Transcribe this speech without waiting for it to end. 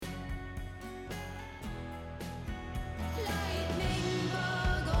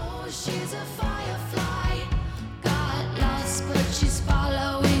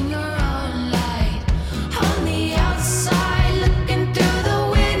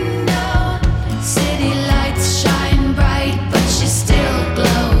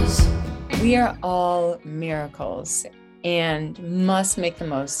are all miracles and must make the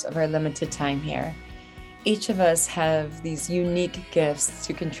most of our limited time here. Each of us have these unique gifts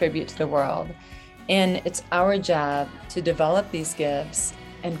to contribute to the world, and it's our job to develop these gifts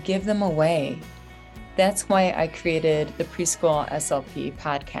and give them away. That's why I created the Preschool SLP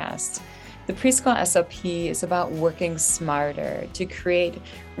podcast. The Preschool SLP is about working smarter to create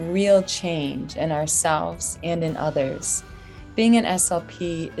real change in ourselves and in others. Being an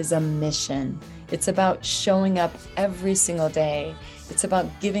SLP is a mission. It's about showing up every single day. It's about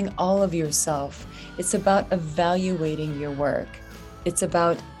giving all of yourself. It's about evaluating your work. It's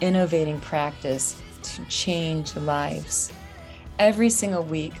about innovating practice to change lives. Every single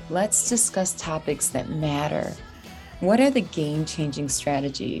week, let's discuss topics that matter. What are the game-changing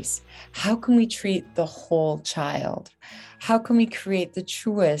strategies? How can we treat the whole child? How can we create the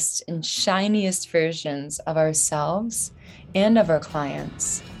truest and shiniest versions of ourselves and of our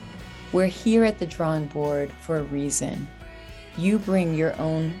clients? We're here at the drawing board for a reason. You bring your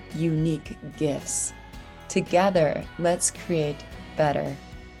own unique gifts. Together, let's create better.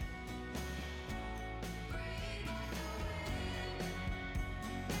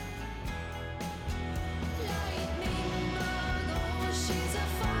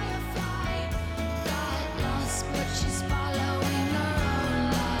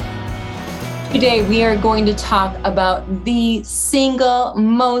 Today, we are going to talk about the single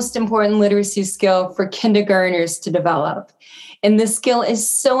most important literacy skill for kindergartners to develop. And this skill is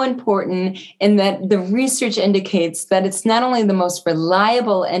so important in that the research indicates that it's not only the most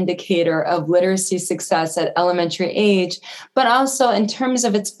reliable indicator of literacy success at elementary age, but also in terms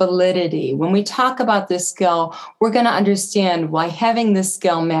of its validity. When we talk about this skill, we're going to understand why having this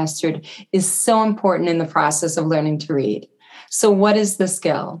skill mastered is so important in the process of learning to read. So what is the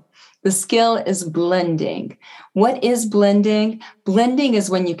skill? The skill is blending. What is blending? Blending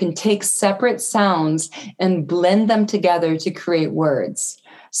is when you can take separate sounds and blend them together to create words.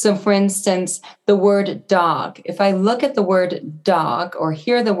 So for instance, the word dog. If I look at the word dog or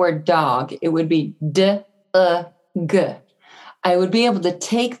hear the word dog, it would be D-G. I would be able to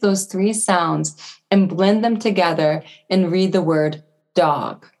take those three sounds and blend them together and read the word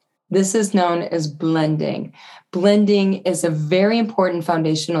dog. This is known as blending. Blending is a very important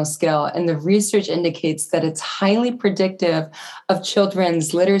foundational skill, and the research indicates that it's highly predictive of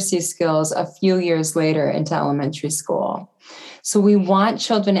children's literacy skills a few years later into elementary school. So we want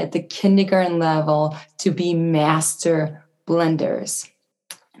children at the kindergarten level to be master blenders.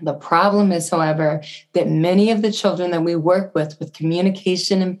 The problem is, however, that many of the children that we work with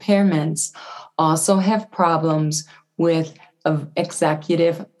communication impairments also have problems with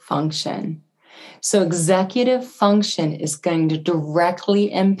executive function. So executive function is going to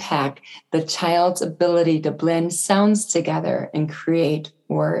directly impact the child's ability to blend sounds together and create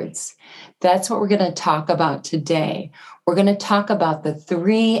words. That's what we're going to talk about today. We're going to talk about the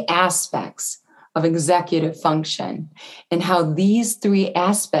three aspects of executive function and how these three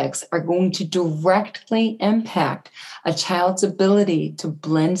aspects are going to directly impact a child's ability to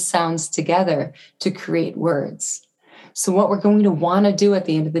blend sounds together to create words. So what we're going to want to do at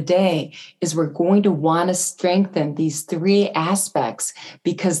the end of the day is we're going to want to strengthen these three aspects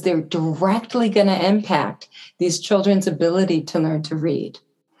because they're directly going to impact these children's ability to learn to read.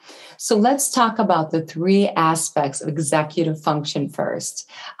 So let's talk about the three aspects of executive function first.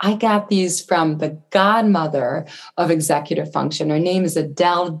 I got these from the godmother of executive function. Her name is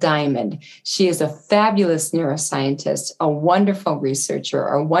Adele Diamond. She is a fabulous neuroscientist, a wonderful researcher,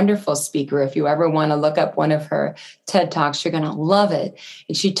 a wonderful speaker. If you ever want to look up one of her TED Talks, you're going to love it.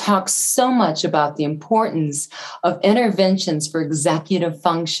 And she talks so much about the importance of interventions for executive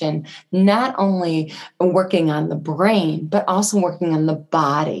function, not only working on the brain, but also working on the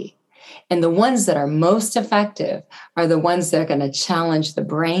body. And the ones that are most effective are the ones that are going to challenge the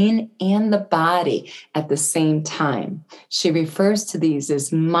brain and the body at the same time. She refers to these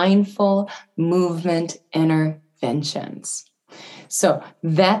as mindful movement interventions. So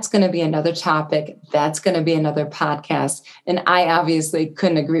that's going to be another topic. That's going to be another podcast. And I obviously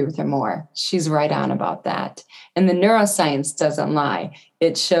couldn't agree with her more. She's right on about that. And the neuroscience doesn't lie.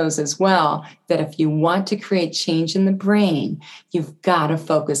 It shows as well that if you want to create change in the brain, you've got to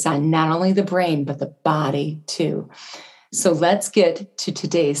focus on not only the brain, but the body too. So let's get to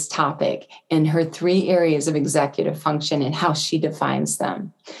today's topic and her three areas of executive function and how she defines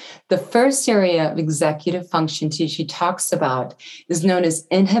them. The first area of executive function she talks about is known as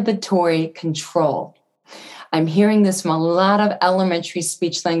inhibitory control. I'm hearing this from a lot of elementary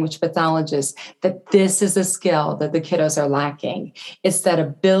speech language pathologists that this is a skill that the kiddos are lacking. It's that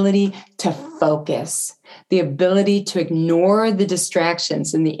ability to focus, the ability to ignore the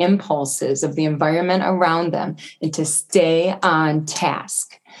distractions and the impulses of the environment around them and to stay on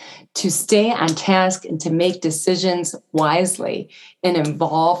task. To stay on task and to make decisions wisely and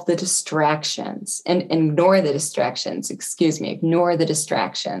ignore the distractions.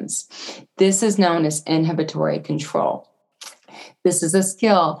 This is known as inhibitory control. This is a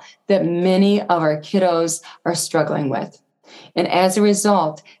skill that many of our kiddos are struggling with. And as a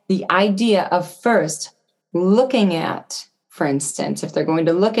result, the idea of first looking at, for instance, if they're going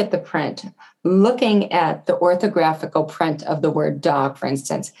to look at the print, looking at the orthographical print of the word dog, for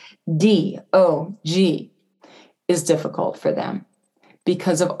instance, D-O-G, is difficult for them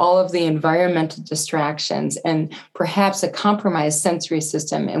because of all of the environmental distractions and perhaps a compromised sensory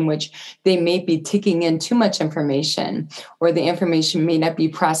system in which they may be taking in too much information or the information may not be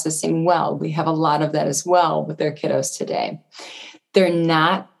processing well. We have a lot of that as well with their kiddos today.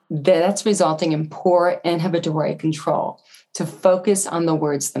 That's resulting in poor inhibitory control to focus on the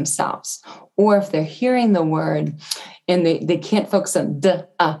words themselves. Or if they're hearing the word and they can't focus on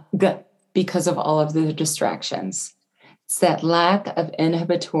g because of all of the distractions. It's that lack of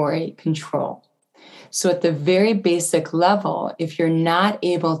inhibitory control. So at the very basic level, if you're not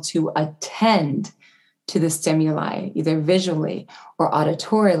able to attend to the stimuli, either visually or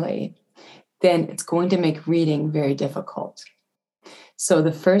auditorily, then it's going to make reading very difficult. So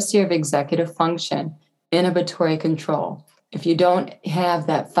the first year of executive function, inhibitory control, if you don't have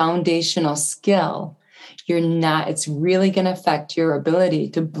that foundational skill, it's really going to affect your ability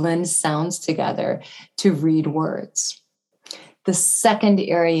to blend sounds together to read words. The second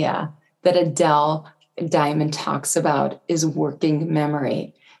area that Adele Diamond talks about is working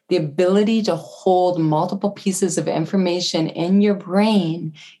memory, the ability to hold multiple pieces of information in your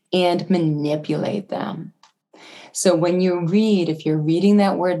brain and manipulate them. So when you read, if you're reading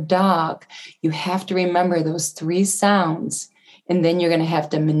that word dog, you have to remember those 3 sounds, and then you're going to have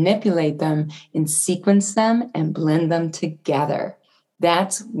to manipulate them and sequence them and blend them together.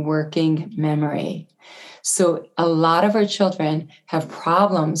 That's working memory. So a lot of our children have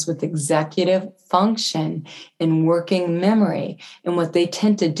problems with executive function and working memory. And what they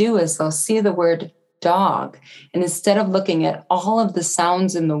tend to do is they'll see the word dog, and instead of looking at all of the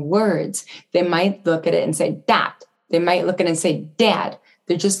sounds in the words, they might look at it and say dad. They might look at it and say dad.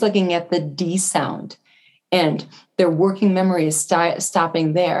 They're just looking at the D sound. And their working memory is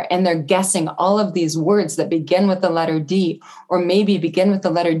stopping there. And they're guessing all of these words that begin with the letter D or maybe begin with the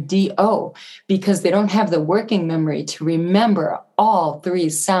letter D-O because they don't have the working memory to remember all 3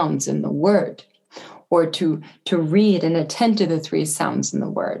 sounds in the word or to read and attend to the 3 sounds in the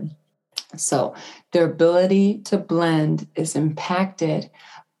word. So their ability to blend is impacted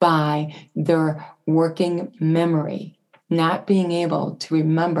by their working memory, not being able to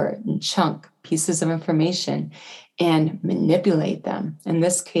remember and chunk pieces of information and manipulate them. In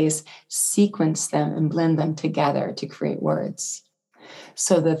this case, sequence them and blend them together to create words.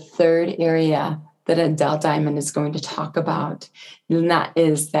 So the third area that Adele Diamond is going to talk about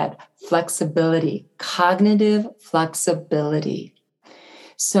is that flexibility, cognitive flexibility.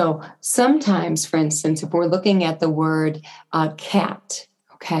 So sometimes, for instance, if we're looking at the word cat,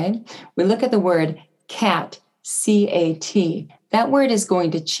 okay, we look at the word cat, C-A-T. That word is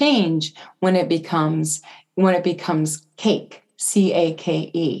going to change when it becomes cake,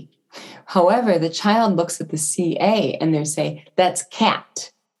 C-A-K-E. However, the child looks at the C-A and they say, that's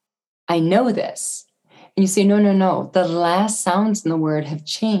cat. I know this. And you say, no. The last sounds in the word have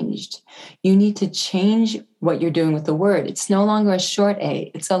changed. You need to change what you're doing with the word. It's no longer a short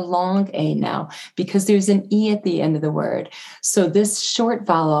A. It's a long A now because there's an E at the end of the word. So this short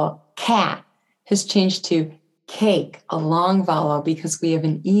vowel, cat, has changed to cake, a long vowel, because we have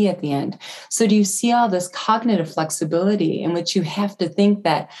an E at the end. So do you see all this cognitive flexibility in which you have to think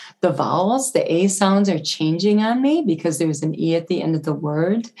that the vowels, the A sounds are changing on me because there's an E at the end of the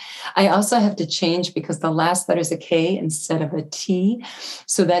word? I also have to change because the last letter is a K instead of a T.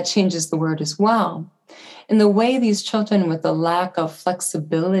 So that changes the word as well. And the way these children with the lack of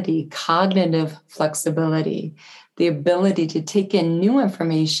flexibility, cognitive flexibility, the ability to take in new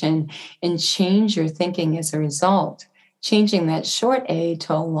information and change your thinking as a result, changing that short A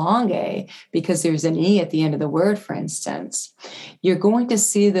to a long A because there's an E at the end of the word, for instance. You're going to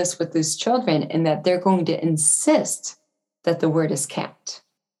see this with these children in that they're going to insist that the word is cat.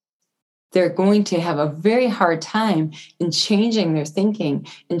 They're going to have a very hard time in changing their thinking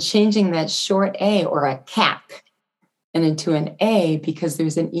and changing that short A or a cat and into an A because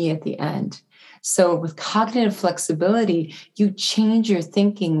there's an E at the end. So with cognitive flexibility, you change your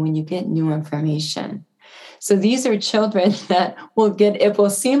thinking when you get new information. So these are children that it will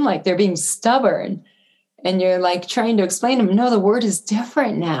seem like they're being stubborn. And you're like trying to explain to them, no, the word is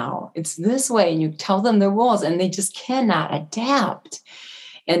different now. It's this way. And you tell them the rules and they just cannot adapt.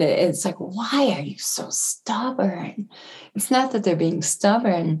 And it's like, why are you so stubborn? It's not that they're being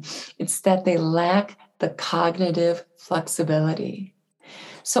stubborn. It's that they lack the cognitive flexibility.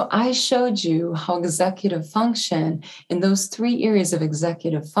 So I showed you how executive function, in those 3 areas of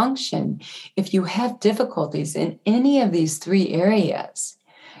executive function, if you have difficulties in any of these 3 areas,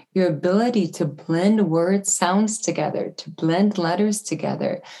 your ability to blend word sounds together, to blend letters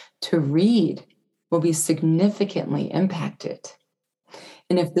together, to read will be significantly impacted.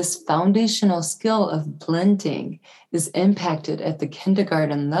 And if this foundational skill of blending is impacted at the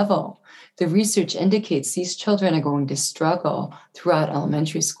kindergarten level, the research indicates these children are going to struggle throughout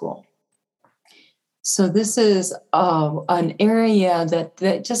elementary school. So this is an area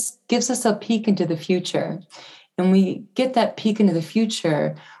that just gives us a peek into the future. And we get that peek into the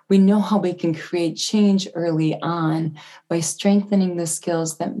future, we know how we can create change early on by strengthening the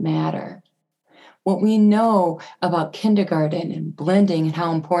skills that matter. What we know about kindergarten and blending and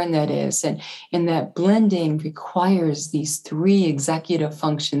how important that is, and that blending requires these 3 executive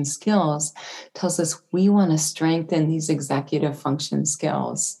function skills, tells us we want to strengthen these executive function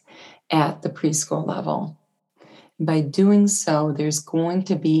skills at the preschool level. By doing so, there's going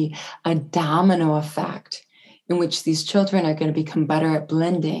to be a domino effect in which these children are going to become better at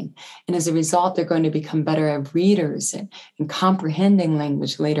blending. And as a result, they're going to become better at readers and comprehending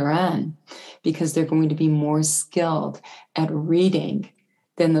language later on, because they're going to be more skilled at reading.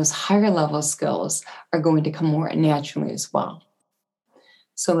 Then those higher level skills are going to come more naturally as well.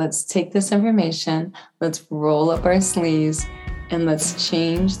 So let's take this information, let's roll up our sleeves, and let's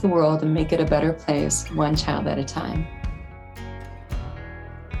change the world and make it a better place, one child at a time.